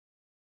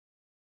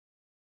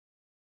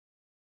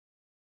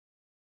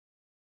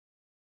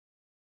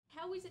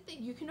How is it that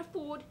you can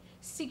afford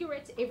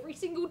cigarettes every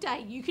single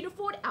day? You can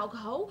afford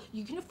alcohol,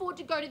 you can afford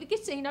to go to the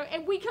casino,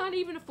 and we can't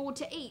even afford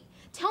to eat.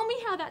 Tell me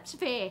how that's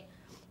fair.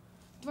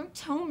 Don't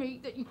tell me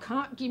that you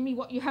can't give me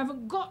what you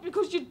haven't got,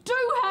 because you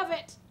do have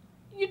it.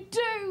 You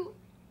do.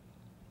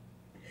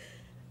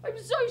 I'm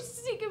so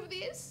sick of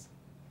this.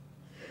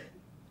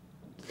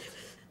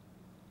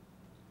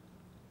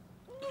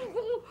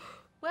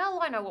 Well,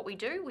 I know what we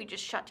do. We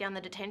just shut down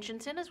the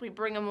detention centres, we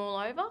bring them all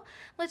over.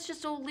 Let's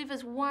just all live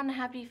as one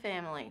happy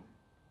family.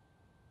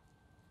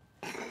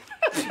 Day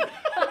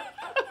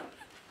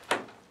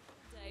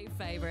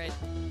favourite.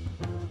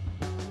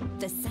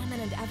 The salmon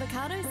and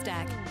avocado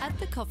stack at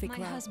the coffee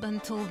club. My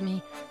husband told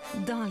me,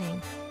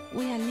 darling,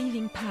 we are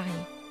leaving Paris.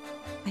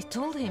 I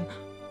told him,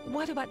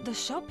 what about the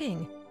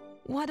shopping?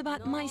 What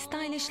about my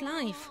stylish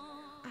life?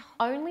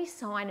 Only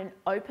sign an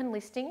open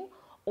listing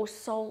or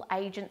sole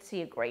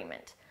agency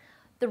agreement.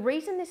 The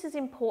reason this is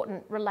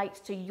important relates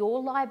to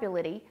your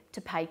liability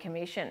to pay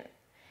commission.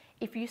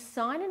 If you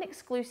sign an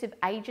exclusive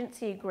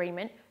agency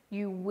agreement,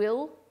 you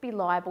will be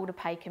liable to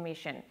pay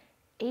commission,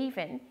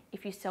 even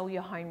if you sell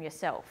your home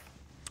yourself.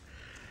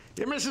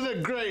 You're missing a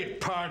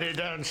great party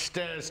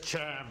downstairs,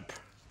 champ.